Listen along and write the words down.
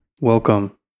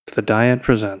Welcome to the Dyad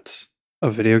Presents, a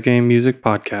video game music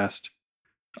podcast.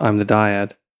 I'm the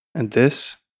Dyad, and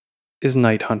this is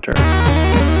Night Hunter.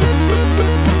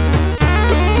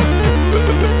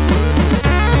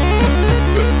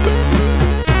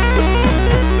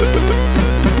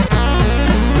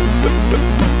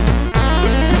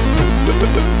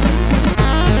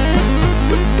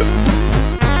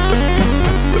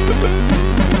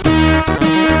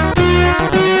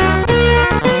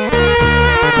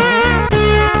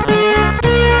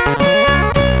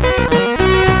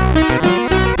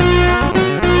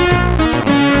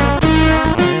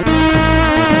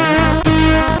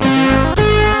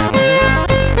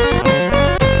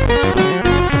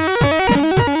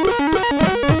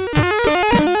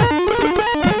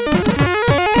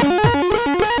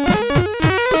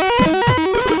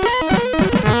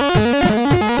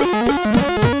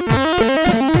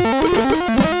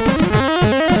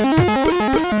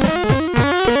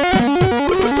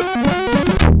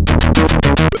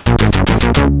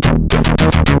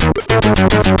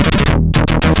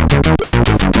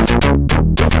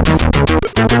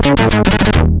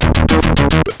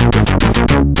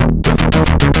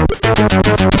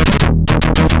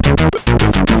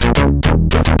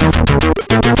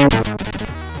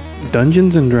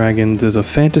 Dungeons & Dragons is a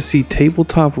fantasy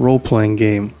tabletop role-playing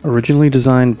game originally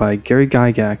designed by Gary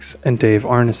Gygax and Dave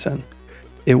Arneson.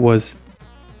 It was...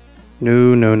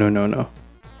 No.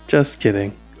 Just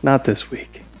kidding. Not this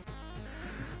week.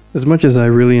 As much as I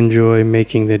really enjoy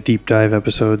making the deep dive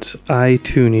episodes, I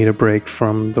too need a break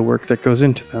from the work that goes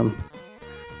into them.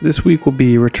 This week will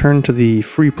be returned to the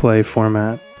free play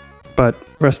format, but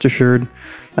rest assured,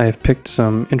 I have picked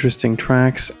some interesting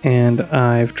tracks and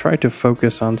I've tried to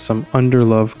focus on some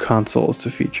underloved consoles to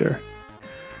feature.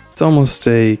 It's almost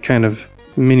a kind of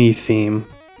mini theme.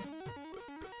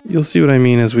 You'll see what I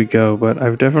mean as we go, but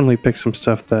I've definitely picked some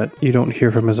stuff that you don't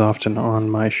hear from as often on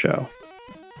my show.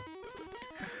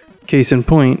 Case in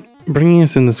point, bringing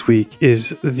us in this week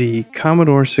is the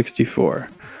Commodore 64.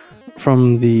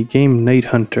 From the game Night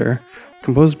Hunter,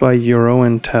 composed by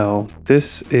Jeroen Tel,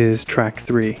 this is track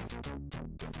 3.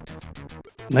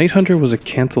 Night Hunter was a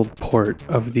cancelled port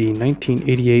of the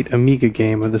 1988 Amiga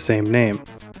game of the same name.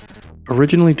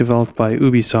 Originally developed by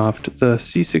Ubisoft, the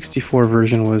C64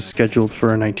 version was scheduled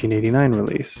for a 1989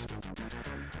 release.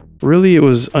 Really, it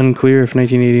was unclear if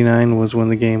 1989 was when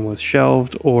the game was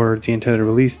shelved or the intended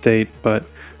release date, but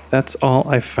that's all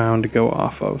I found to go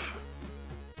off of.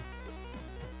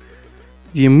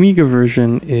 The Amiga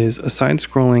version is a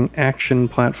side-scrolling action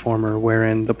platformer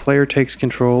wherein the player takes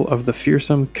control of the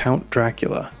fearsome Count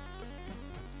Dracula.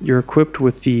 You're equipped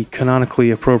with the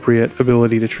canonically appropriate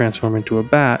ability to transform into a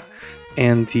bat,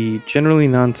 and the generally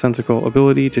nonsensical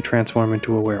ability to transform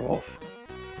into a werewolf.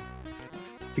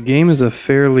 The game is a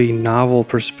fairly novel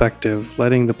perspective,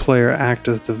 letting the player act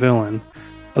as the villain.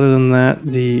 Other than that,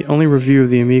 the only review of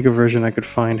the Amiga version I could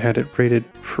find had it rated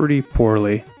pretty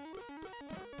poorly.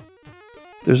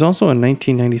 There's also a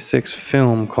 1996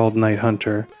 film called Night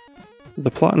Hunter.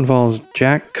 The plot involves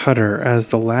Jack Cutter as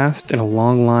the last in a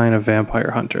long line of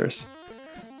vampire hunters.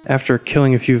 After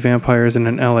killing a few vampires in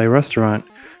an LA restaurant,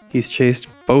 he's chased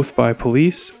both by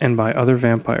police and by other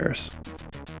vampires.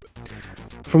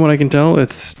 From what I can tell,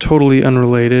 it's totally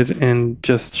unrelated and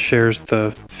just shares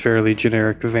the fairly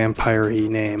generic vampire-y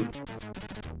name.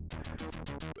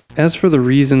 As for the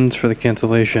reasons for the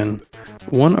cancellation,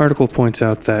 one article points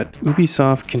out that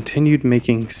Ubisoft continued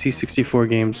making C64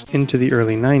 games into the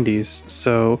early 90s,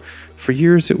 so for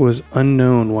years it was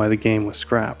unknown why the game was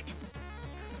scrapped.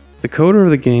 The coder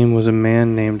of the game was a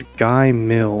man named Guy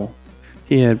Mill.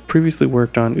 He had previously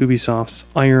worked on Ubisoft's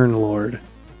Iron Lord.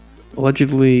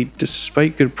 Allegedly,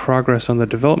 despite good progress on the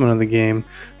development of the game,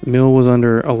 Mill was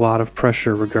under a lot of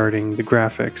pressure regarding the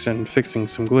graphics and fixing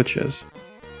some glitches.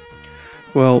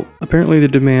 Well, apparently the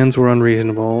demands were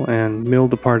unreasonable, and Mill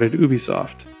departed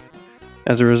Ubisoft.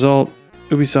 As a result,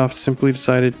 Ubisoft simply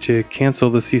decided to cancel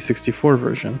the C64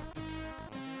 version.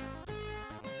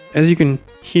 As you can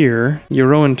hear,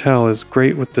 Jeroen Tel is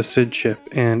great with the SID chip,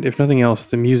 and if nothing else,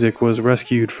 the music was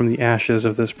rescued from the ashes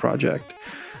of this project.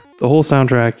 The whole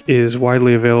soundtrack is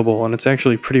widely available, and it's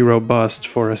actually pretty robust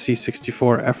for a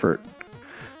C64 effort.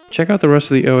 Check out the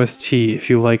rest of the OST if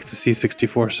you like the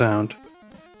C64 sound.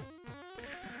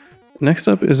 Next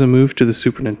up is a move to the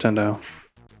Super Nintendo.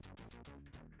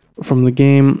 From the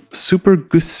game Super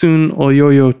Gussun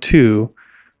Oyoyo 2,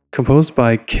 composed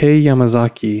by Kei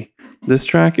Yamazaki, this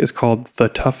track is called The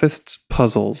Toughest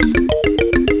Puzzles.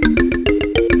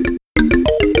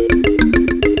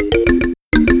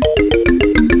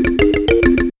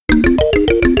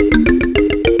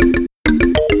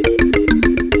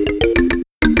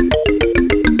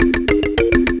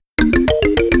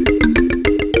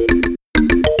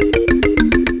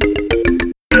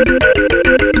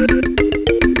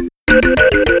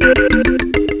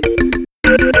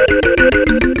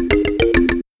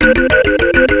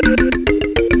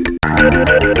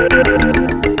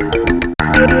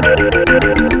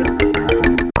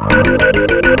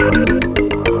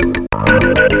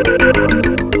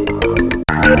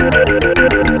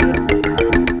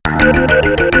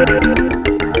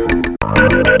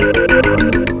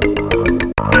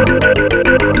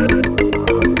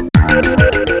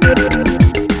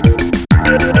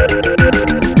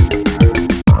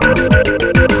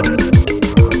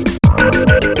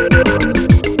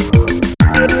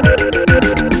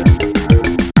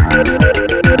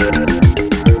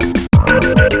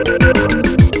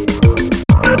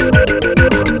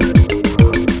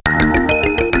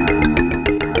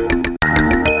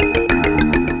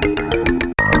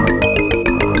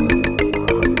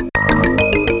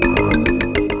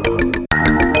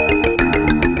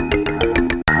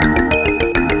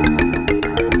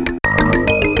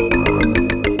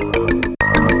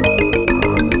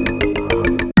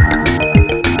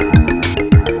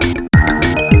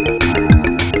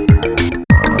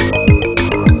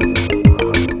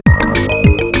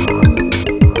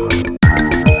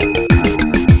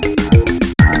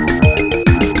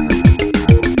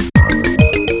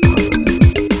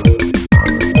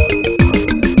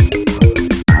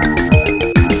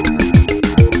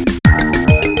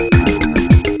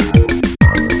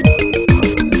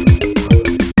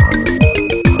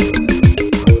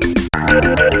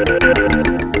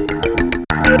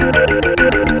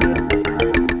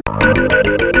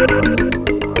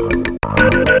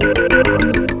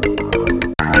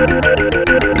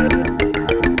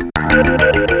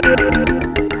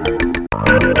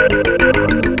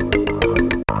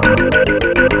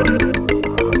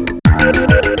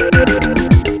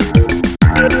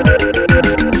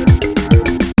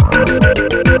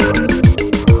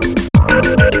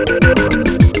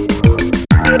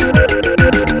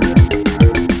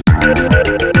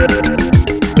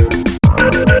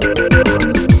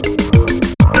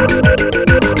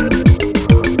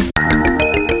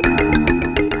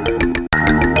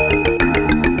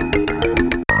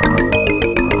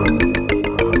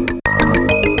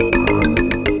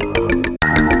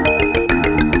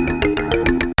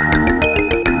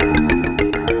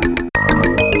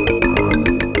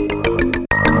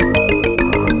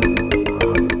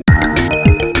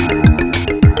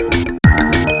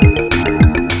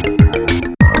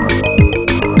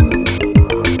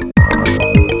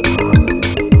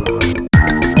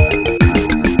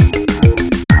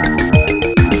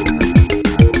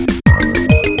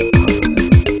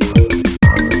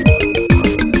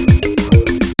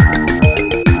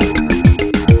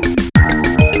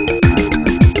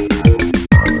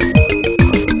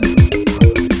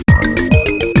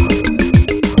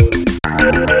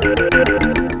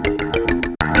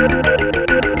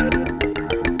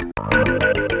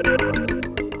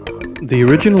 The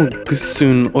original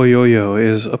Gusun Oyoyo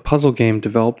is a puzzle game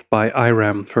developed by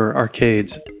IREM for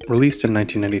arcades, released in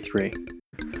 1993.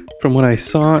 From what I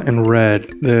saw and read,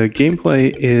 the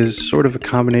gameplay is sort of a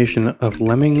combination of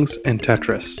Lemmings and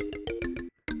Tetris.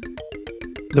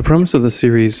 The premise of the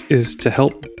series is to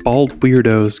help bald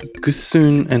weirdos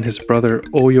Gusun and his brother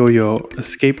Oyoyo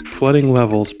escape flooding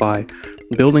levels by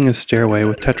building a stairway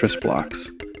with Tetris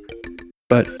blocks.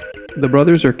 But the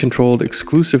brothers are controlled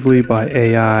exclusively by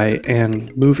AI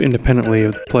and move independently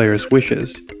of the player's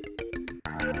wishes.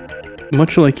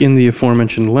 Much like in the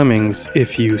aforementioned Lemmings,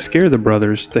 if you scare the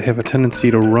brothers, they have a tendency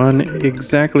to run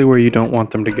exactly where you don't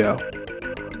want them to go.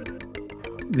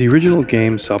 The original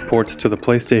game saw ports to the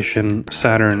PlayStation,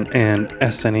 Saturn, and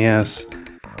SNES,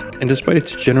 and despite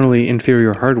its generally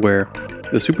inferior hardware,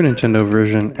 the Super Nintendo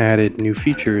version added new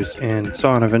features and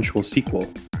saw an eventual sequel.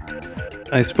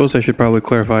 I suppose I should probably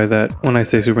clarify that when I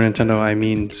say Super Nintendo, I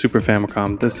mean Super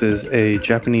Famicom. This is a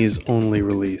Japanese-only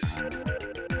release.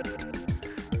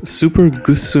 Super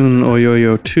Gusun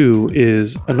Oyoyo 2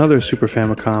 is another Super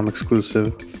Famicom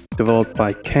exclusive developed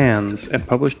by Cans and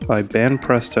published by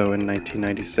Banpresto in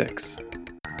 1996.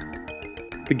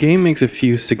 The game makes a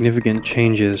few significant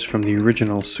changes from the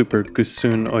original Super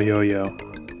Gusun Oyoyo.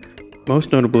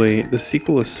 Most notably, the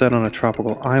sequel is set on a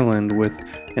tropical island with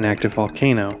an active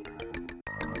volcano,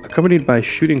 accompanied by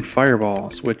shooting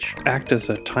fireballs, which act as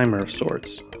a timer of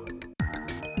sorts.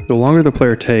 The longer the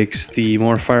player takes, the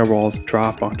more fireballs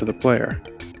drop onto the player.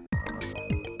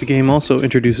 The game also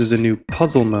introduces a new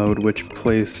puzzle mode which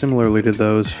plays similarly to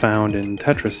those found in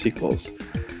Tetris sequels.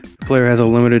 The player has a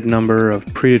limited number of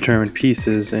predetermined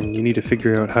pieces and you need to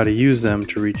figure out how to use them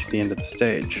to reach the end of the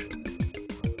stage.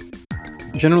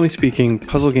 Generally speaking,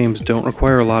 puzzle games don't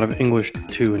require a lot of English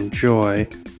to enjoy,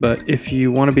 but if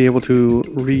you want to be able to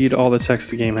read all the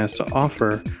text the game has to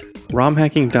offer,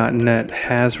 romhacking.net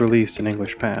has released an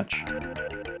English patch.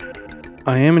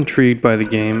 I am intrigued by the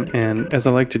game, and as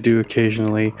I like to do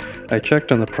occasionally, I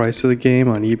checked on the price of the game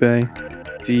on eBay.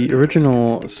 The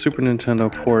original Super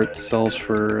Nintendo port sells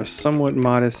for a somewhat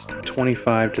modest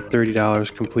 $25 to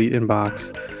 $30 complete in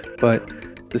box, but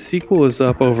the sequel is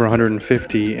up over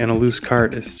 $150 and a loose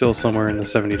cart is still somewhere in the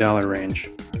 $70 range.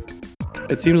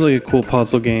 It seems like a cool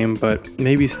puzzle game, but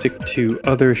maybe stick to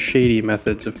other shady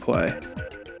methods of play.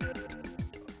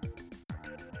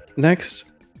 Next,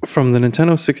 from the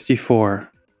Nintendo 64,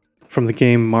 from the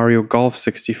game Mario Golf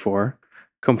 64,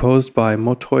 composed by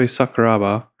Motoi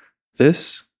Sakuraba,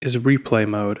 this is Replay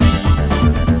Mode.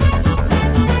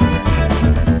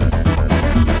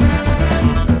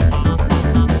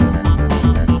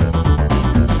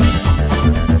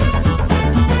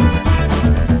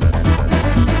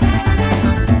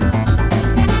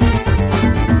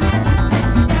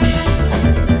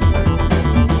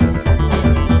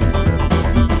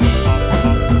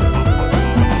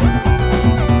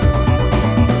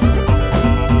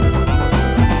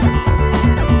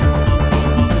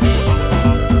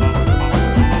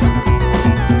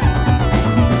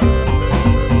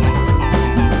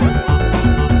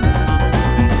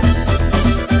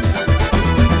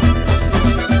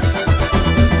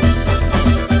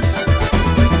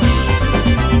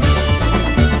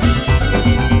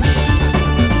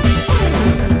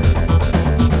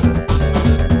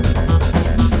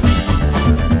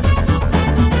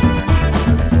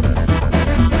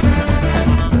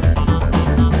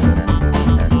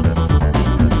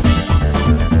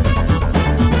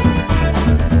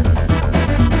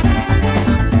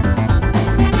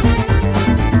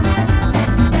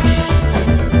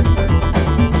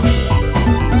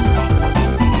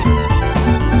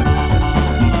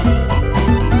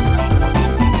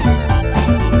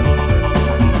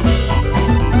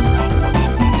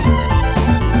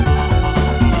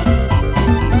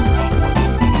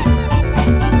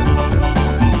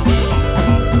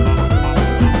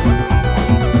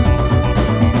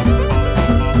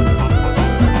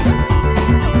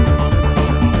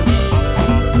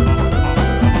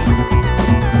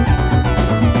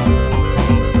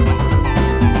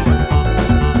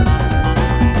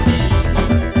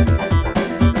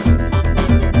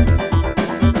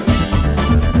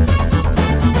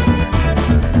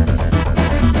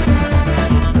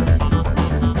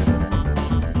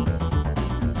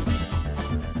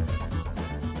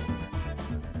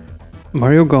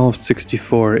 Mario Golf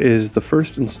 64 is the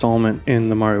first installment in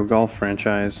the Mario Golf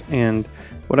franchise, and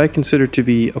what I consider to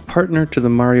be a partner to the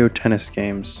Mario Tennis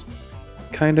games.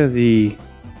 Kinda the,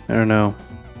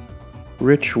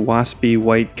 rich, waspy,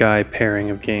 white guy pairing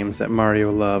of games that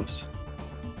Mario loves.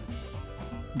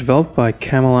 Developed by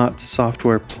Camelot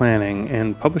Software Planning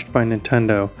and published by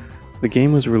Nintendo, the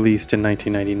game was released in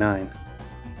 1999.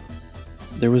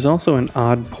 There was also an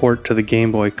odd port to the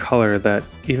Game Boy Color that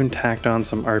even tacked on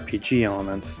some RPG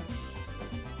elements.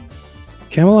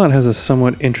 Camelot has a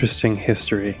somewhat interesting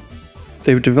history.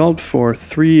 They've developed for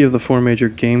 3 of the 4 major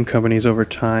game companies over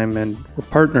time and were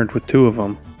partnered with 2 of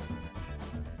them.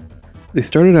 They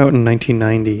started out in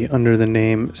 1990 under the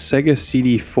name Sega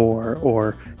CD4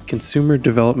 or Consumer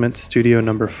Development Studio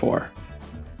No. 4.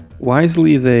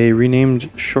 Wisely, they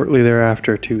renamed shortly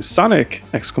thereafter to Sonic!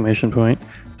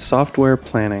 Software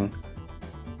Planning.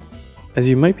 As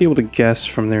you might be able to guess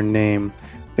from their name,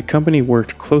 the company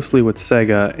worked closely with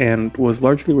Sega and was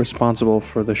largely responsible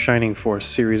for the Shining Force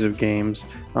series of games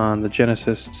on the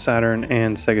Genesis, Saturn,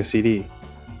 and Sega CD.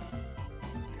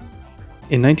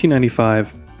 In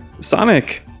 1995,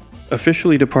 Sonic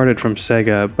officially departed from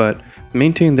Sega but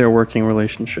maintained their working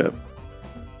relationship.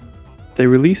 They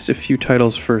released a few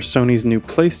titles for Sony's new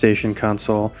PlayStation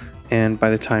console, and by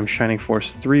the time Shining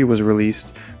Force 3 was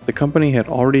released, the company had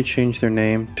already changed their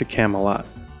name to Camelot.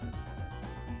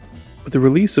 With the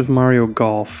release of Mario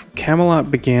Golf,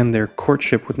 Camelot began their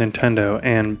courtship with Nintendo,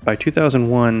 and by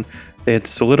 2001, they had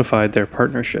solidified their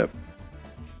partnership.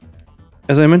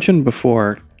 As I mentioned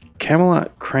before,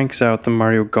 Camelot cranks out the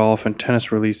Mario Golf and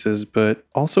tennis releases, but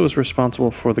also is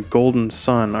responsible for the Golden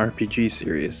Sun RPG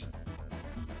series.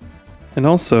 And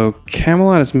also,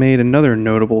 Camelot has made another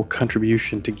notable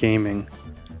contribution to gaming.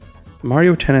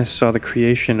 Mario Tennis saw the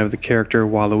creation of the character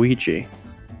Waluigi.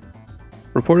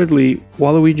 Reportedly,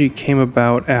 Waluigi came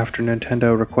about after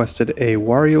Nintendo requested a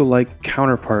Wario-like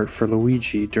counterpart for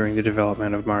Luigi during the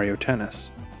development of Mario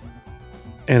Tennis.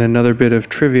 And another bit of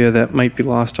trivia that might be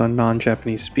lost on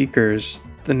non-Japanese speakers,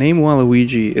 the name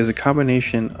Waluigi is a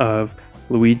combination of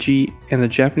Luigi and the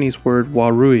Japanese word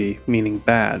warui, meaning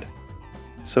bad.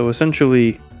 So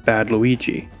essentially, Bad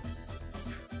Luigi.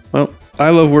 Well,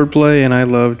 I love wordplay and I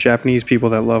love Japanese people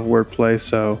that love wordplay,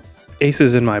 so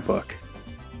aces in my book.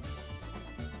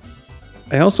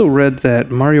 I also read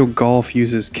that Mario Golf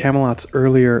uses Camelot's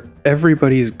earlier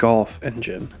Everybody's Golf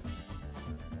engine.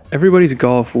 Everybody's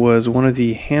Golf was one of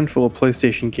the handful of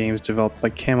PlayStation games developed by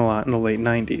Camelot in the late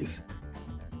 90s.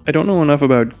 I don't know enough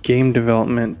about game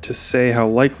development to say how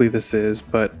likely this is,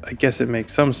 but I guess it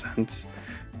makes some sense.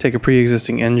 Take a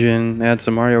pre-existing engine, add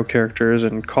some Mario characters,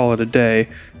 and call it a day,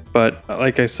 but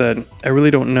like I said, I really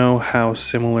don't know how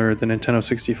similar the Nintendo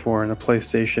 64 and the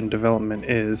PlayStation development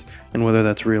is, and whether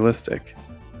that's realistic.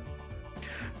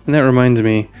 And that reminds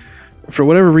me, for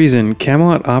whatever reason,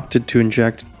 Camelot opted to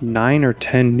inject 9 or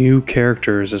 10 new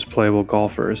characters as playable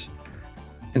golfers.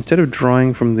 Instead of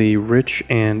drawing from the rich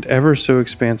and ever so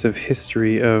expansive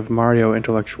history of Mario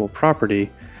intellectual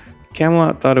property,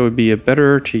 Camelot thought it would be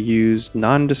better to use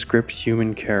nondescript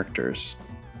human characters.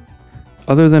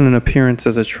 Other than an appearance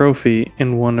as a trophy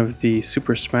in one of the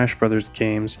Super Smash Bros.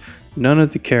 Games, none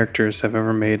of the characters have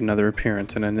ever made another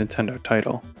appearance in a Nintendo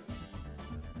title.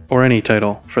 Or any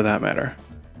title, for that matter.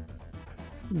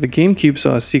 The GameCube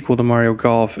saw a sequel to Mario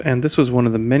Golf, and this was one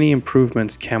of the many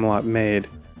improvements Camelot made.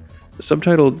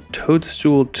 Subtitled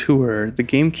Toadstool Tour, the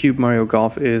GameCube Mario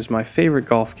Golf is my favorite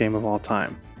golf game of all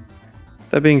time.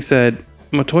 That being said,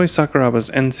 Motoi Sakuraba's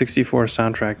N64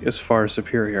 soundtrack is far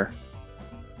superior.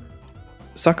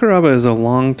 Sakuraba is a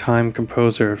long-time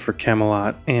composer for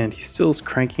Camelot, and he still is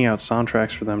cranking out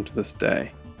soundtracks for them to this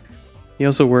day. He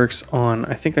also works on,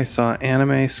 I think I saw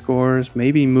anime scores,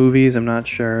 maybe movies, I'm not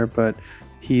sure, but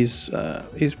he's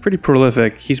pretty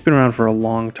prolific. He's been around for a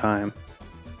long time.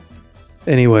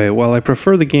 Anyway, while I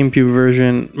prefer the GameCube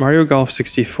version, Mario Golf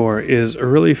 64 is a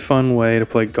really fun way to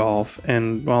play golf,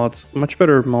 and while it's much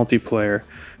better multiplayer,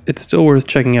 it's still worth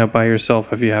checking out by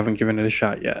yourself if you haven't given it a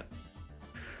shot yet.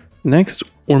 Next,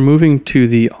 we're moving to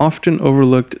the often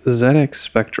overlooked ZX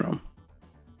Spectrum.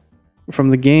 From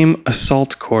the game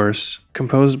Assault Course,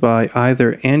 composed by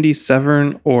either Andy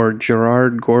Severn or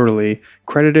Gerard Gorley,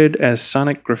 credited as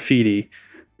Sonic Graffiti.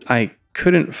 I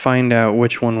couldn't find out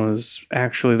which one was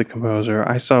actually the composer.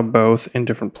 I saw both in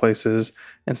different places,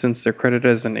 and since they're credited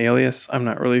as an alias, I'm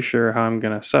not really sure how I'm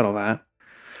going to settle that.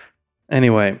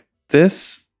 Anyway,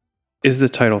 this is the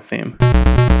title theme.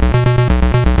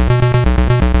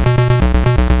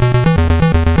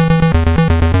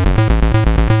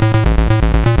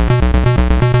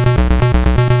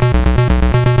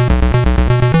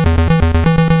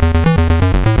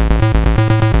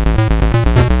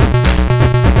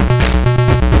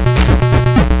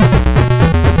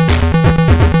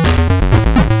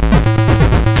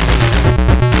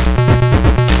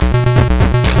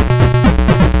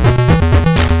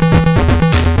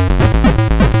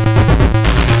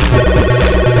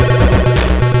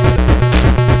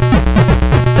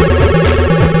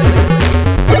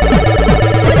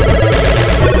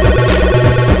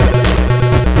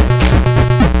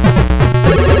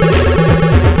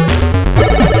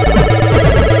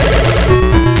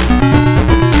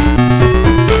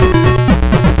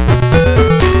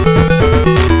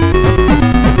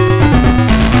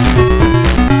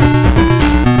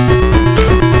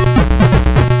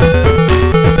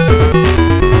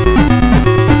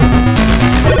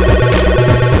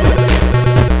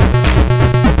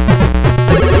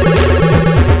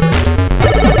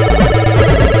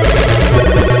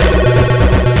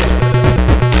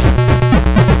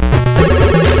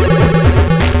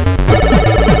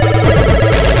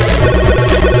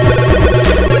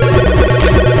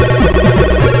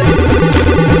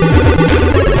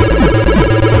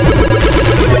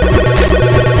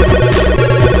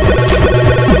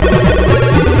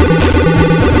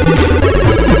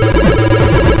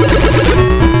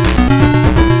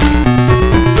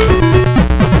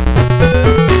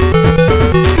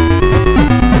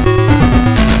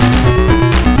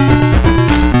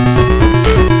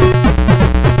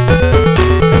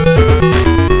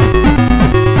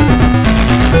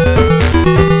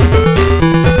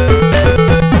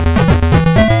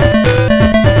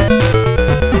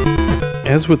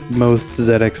 As with most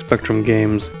ZX Spectrum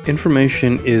games,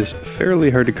 information is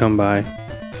fairly hard to come by.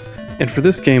 And for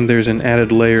this game, there's an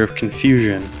added layer of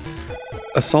confusion.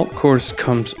 Assault Course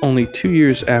comes only 2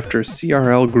 years after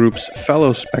CRL Group's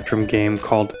fellow Spectrum game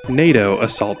called NATO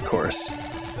Assault Course.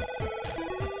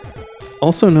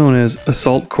 Also known as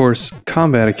Assault Course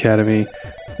Combat Academy,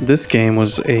 this game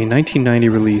was a 1990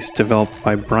 release developed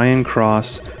by Brian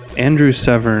Cross, Andrew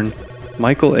Severn,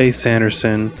 Michael A.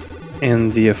 Sanderson,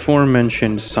 and the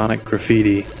aforementioned Sonic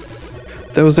Graffiti.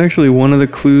 That was actually one of the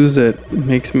clues that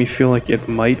makes me feel like it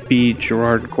might be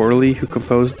Gerard Gorley who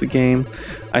composed the game.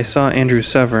 I saw Andrew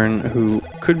Severn, who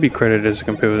could be credited as a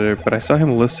composer, but I saw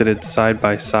him listed side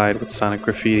by side with Sonic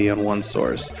Graffiti on one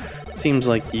source. Seems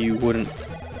like you wouldn't,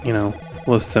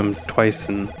 list them twice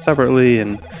and separately,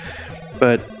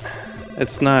 but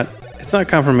it's not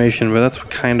confirmation, but that's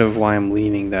kind of why I'm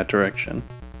leaning that direction.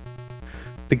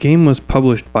 The game was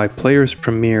published by Players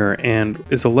Premier and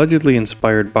is allegedly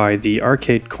inspired by the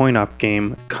arcade coin-op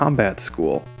game Combat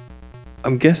School.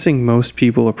 I'm guessing most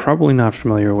people are probably not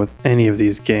familiar with any of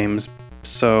these games,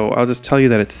 so I'll just tell you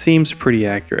that it seems pretty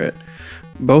accurate.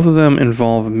 Both of them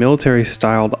involve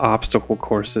military-styled obstacle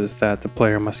courses that the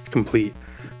player must complete.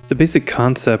 The basic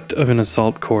concept of an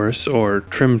assault course, or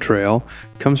trim trail,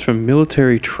 comes from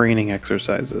military training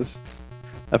exercises.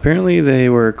 Apparently they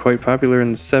were quite popular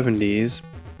in the 70s.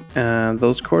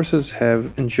 Those courses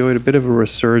have enjoyed a bit of a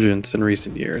resurgence in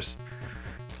recent years.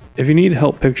 If you need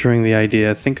help picturing the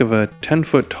idea, think of a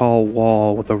 10-foot tall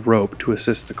wall with a rope to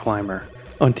assist the climber.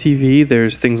 On TV,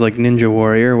 there's things like Ninja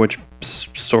Warrior, which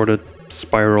sort of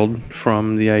spiraled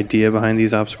from the idea behind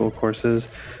these obstacle courses.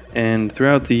 And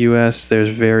throughout the US, there's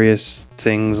various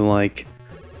things like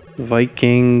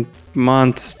Viking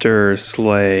Monster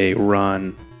Slay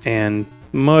Run and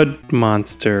Mud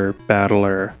Monster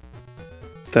Battler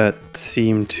that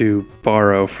seem to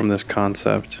borrow from this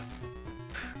concept.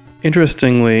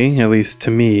 Interestingly, at least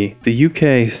to me, the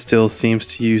UK still seems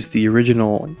to use the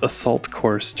original assault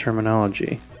course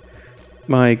terminology.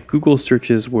 My Google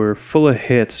searches were full of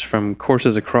hits from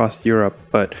courses across Europe,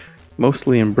 but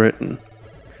mostly in Britain.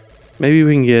 Maybe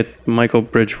we can get Michael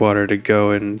Bridgewater to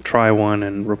go and try one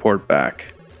and report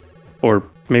back. Or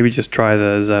maybe just try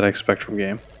the ZX Spectrum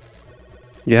game.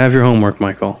 You have your homework,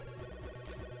 Michael.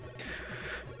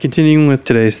 Continuing with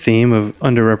today's theme of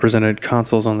underrepresented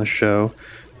consoles on the show,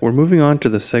 we're moving on to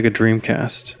the Sega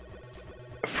Dreamcast.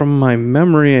 From my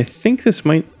memory, I think this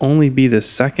might only be the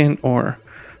second or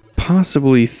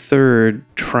possibly third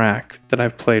track that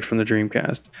I've played from the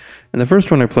Dreamcast. And the first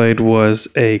one I played was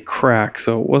a crack,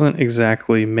 so it wasn't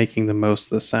exactly making the most of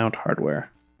the sound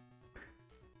hardware.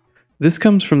 This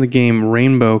comes from the game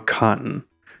Rainbow Cotton.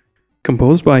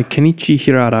 Composed by Kenichi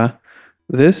Hirata,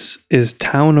 this is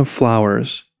Town of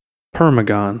Flowers,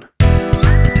 Permagon.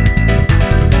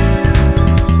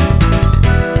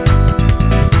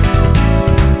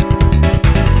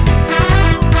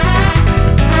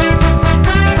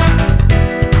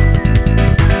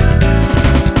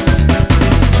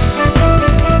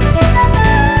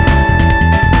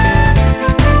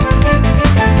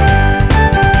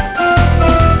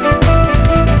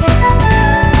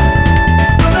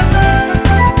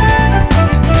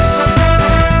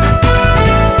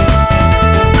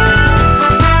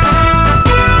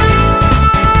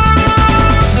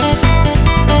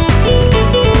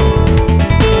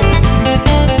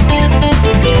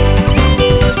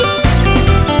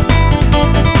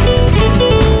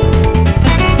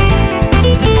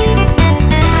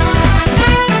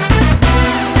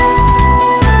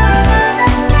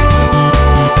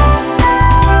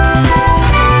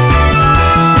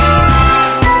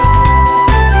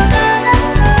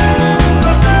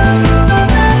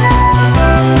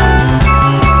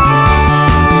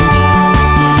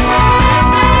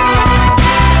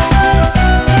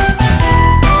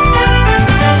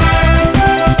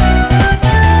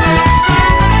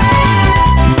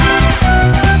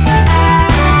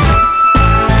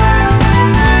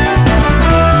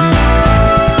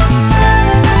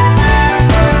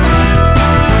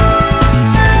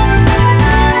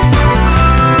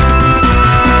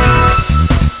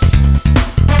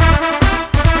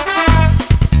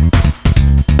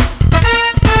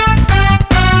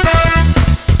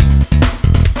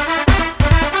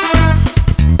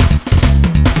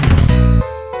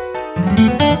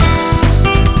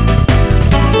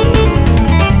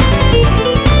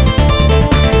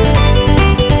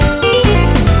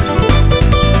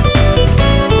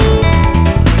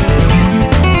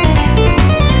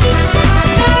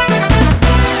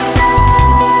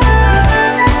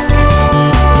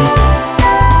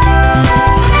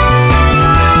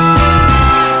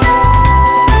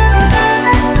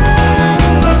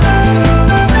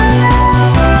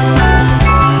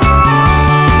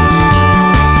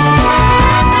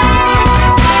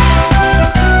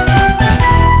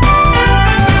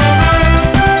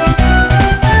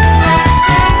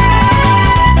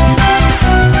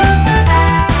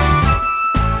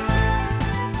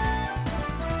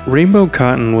 Rainbow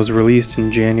Cotton was released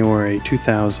in January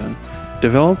 2000,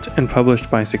 developed and published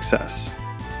by Success.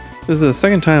 This is the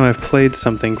second time I've played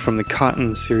something from the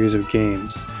Cotton series of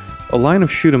games. A line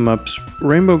of shoot-'em-ups,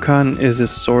 Rainbow Cotton is a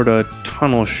sorta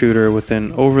tunnel shooter with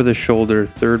an over-the-shoulder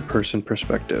third-person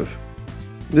perspective.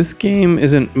 This game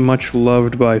isn't much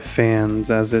loved by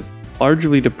fans as it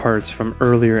largely departs from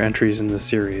earlier entries in the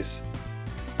series.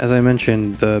 As I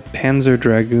mentioned, the Panzer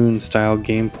Dragoon style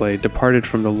gameplay departed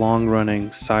from the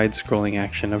long-running, side-scrolling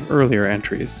action of earlier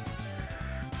entries.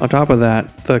 On top of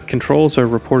that, the controls are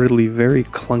reportedly very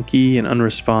clunky and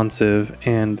unresponsive,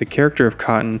 and the character of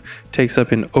Cotton takes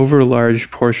up an overlarge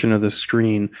portion of the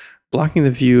screen, blocking the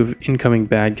view of incoming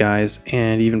bad guys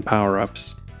and even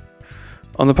power-ups.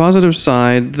 On the positive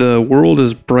side, the world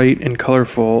is bright and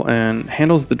colorful and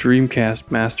handles the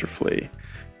Dreamcast masterfully.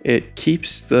 It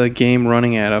keeps the game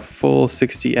running at a full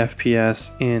 60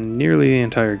 FPS in nearly the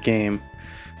entire game.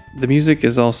 The music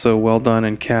is also well done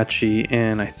and catchy,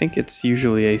 and I think it's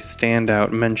usually a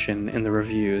standout mention in the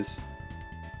reviews.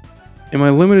 In my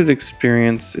limited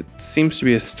experience, it seems to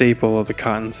be a staple of the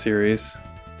Cotton series.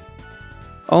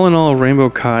 All in all, Rainbow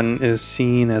Cotton is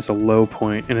seen as a low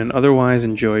point in an otherwise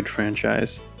enjoyed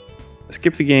franchise.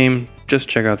 Skip the game, just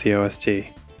check out the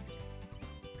OST.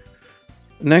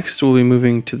 Next, we'll be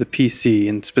moving to the PC,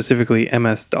 and specifically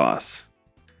MS-DOS.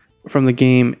 From the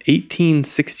game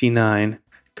 1869,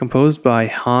 composed by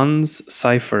Hans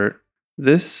Seifert,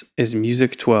 this is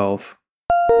Music 12.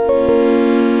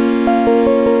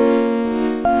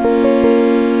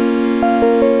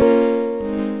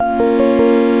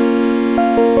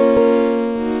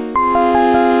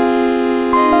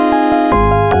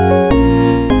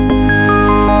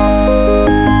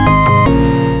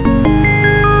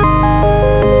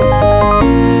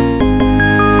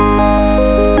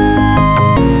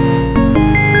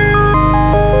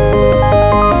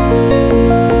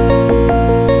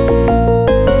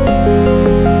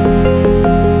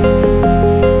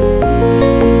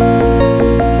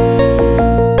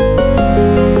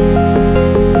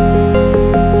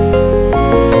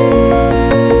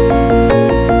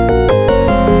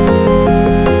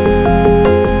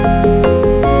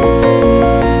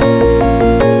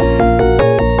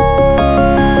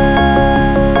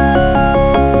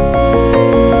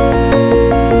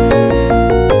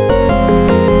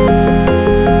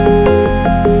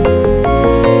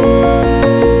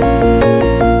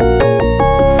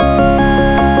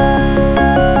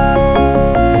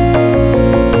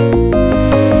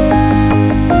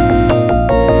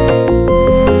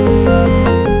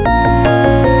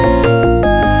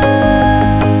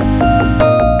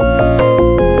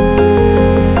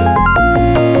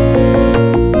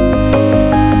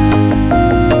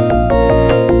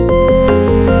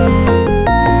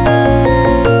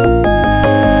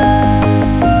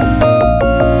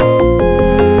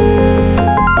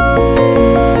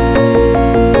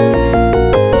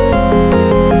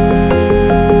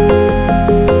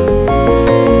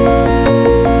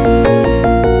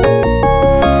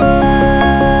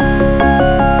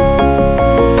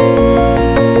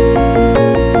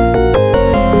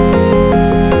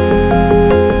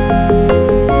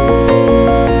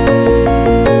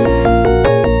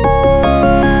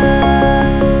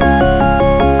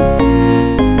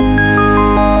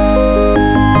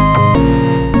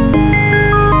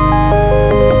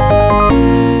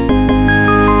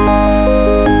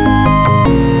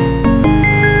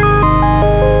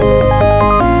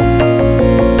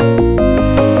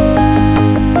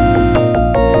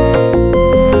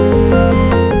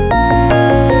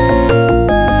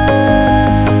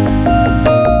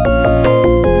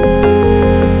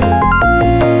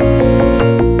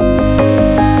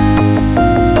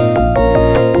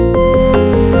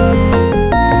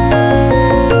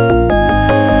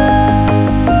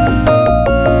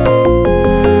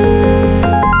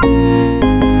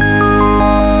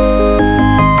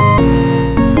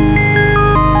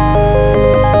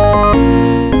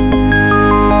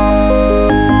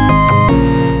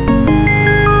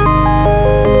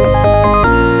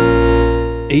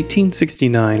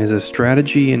 '69 is a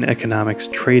strategy and economics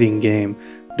trading game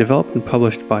developed and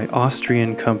published by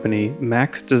Austrian company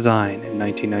Max Design in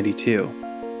 1992.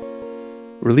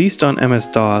 Released on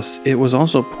MS-DOS, it was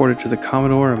also ported to the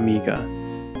Commodore Amiga.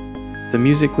 The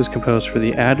music was composed for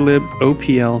the Adlib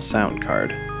OPL sound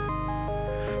card.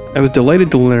 I was delighted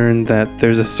to learn that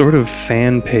there's a sort of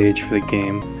fan page for the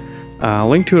game. I'll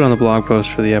link to it on the blog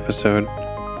post for the episode.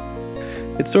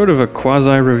 It's sort of a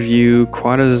quasi-review,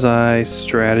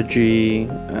 quasi-strategy,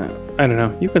 I don't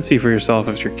know, you can see for yourself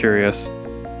if you're curious.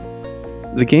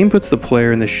 The game puts the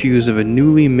player in the shoes of a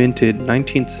newly minted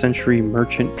 19th century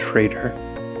merchant trader.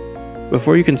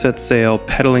 Before you can set sail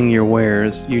peddling your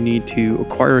wares, you need to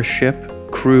acquire a ship,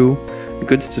 crew,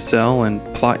 goods to sell, and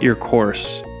plot your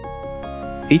course.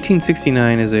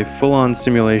 1869 is a full-on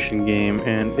simulation game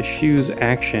and eschews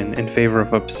action in favor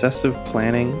of obsessive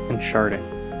planning and charting.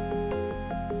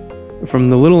 From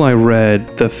the little I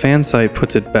read, the fan site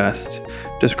puts it best,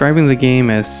 describing the game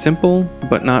as simple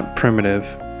but not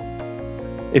primitive.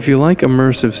 If you like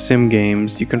immersive sim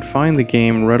games, you can find the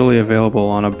game readily available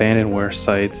on abandonware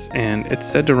sites, and it's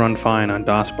said to run fine on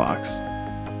DOSBox.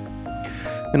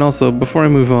 And also, before I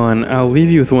move on, I'll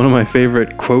leave you with one of my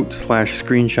favorite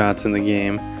quote/screenshots in the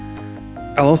game.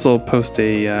 I'll also post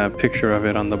a picture of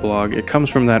it on the blog. It comes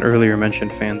from that earlier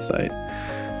mentioned fan site.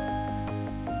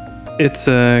 It's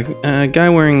a guy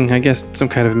wearing, I guess, some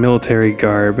kind of military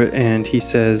garb, and he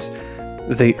says,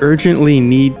 "They urgently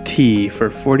need tea for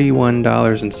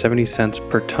 $41.70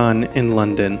 per ton in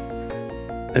London."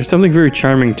 There's something very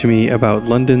charming to me about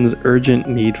London's urgent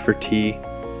need for tea.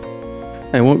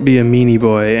 I won't be a meanie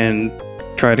boy and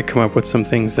try to come up with some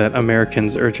things that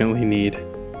Americans urgently need.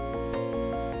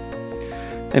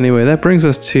 Anyway, that brings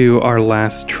us to our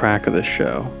last track of the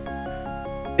show.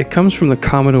 It comes from the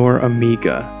Commodore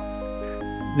Amiga.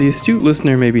 The astute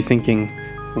listener may be thinking,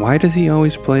 why does he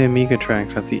always play Amiga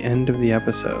tracks at the end of the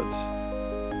episodes?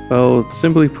 Well,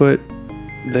 simply put,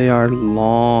 they are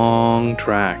long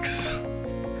tracks.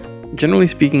 Generally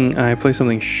speaking, I play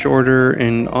something shorter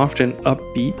and often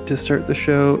upbeat to start the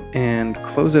show and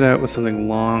close it out with something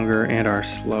longer and or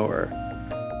slower.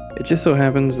 It just so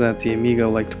happens that the Amiga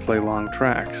liked to play long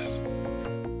tracks.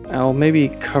 I'll maybe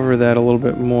cover that a little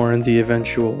bit more in the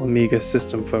eventual Amiga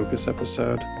System Focus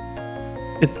episode.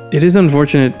 It is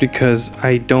unfortunate because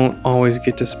I don't always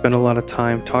get to spend a lot of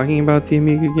time talking about the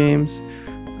Amiga games.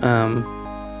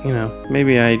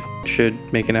 Maybe I should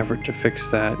make an effort to fix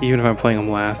that. Even if I'm playing them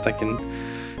last, I can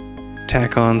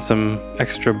tack on some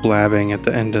extra blabbing at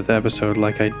the end of the episode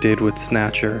like I did with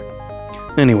Snatcher.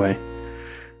 Anyway,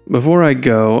 before I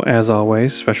go, as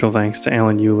always, special thanks to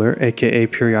Alan Euler, aka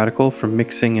Periodical, for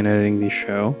mixing and editing the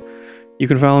show. You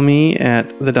can follow me at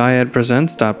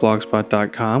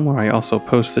thediadpresents.blogspot.com, where I also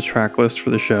post the track list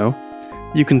for the show.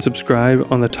 You can subscribe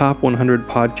on the top 100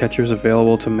 podcatchers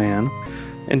available to man.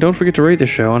 And don't forget to rate the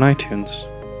show on iTunes.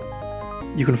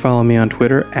 You can follow me on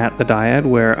Twitter at The Dyad,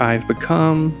 where I've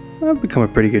become a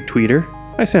pretty good tweeter.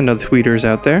 I send other tweeters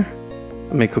out there.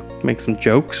 I make some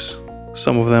jokes.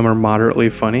 Some of them are moderately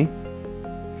funny.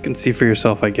 You can see for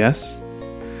yourself, I guess.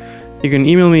 You can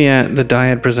email me at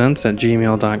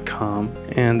thediadpresents@gmail.com,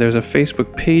 and there's a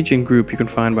Facebook page and group you can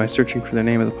find by searching for the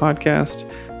name of the podcast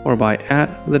or by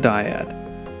 @thedyad.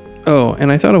 Oh,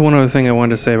 and I thought of one other thing I wanted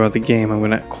to say about the game I'm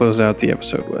going to close out the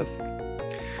episode with.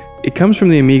 It comes from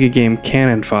the Amiga game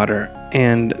Cannon Fodder,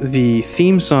 and the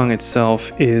theme song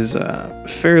itself is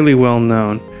fairly well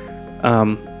known.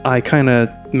 I kind of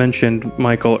mentioned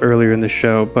Michael earlier in the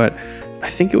show, but I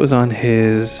think it was on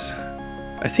his...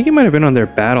 I think it might have been on their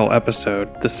battle episode,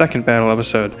 the second battle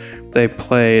episode. They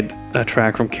played a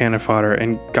track from Cannon Fodder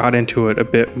and got into it a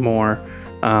bit more.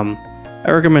 I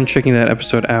recommend checking that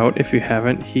episode out if you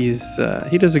haven't. He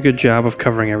does a good job of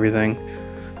covering everything.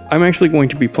 I'm actually going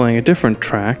to be playing a different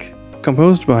track,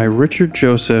 composed by Richard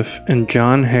Joseph and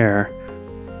John Hare.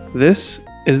 This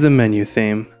is the menu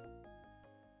theme.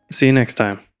 See you next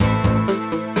time.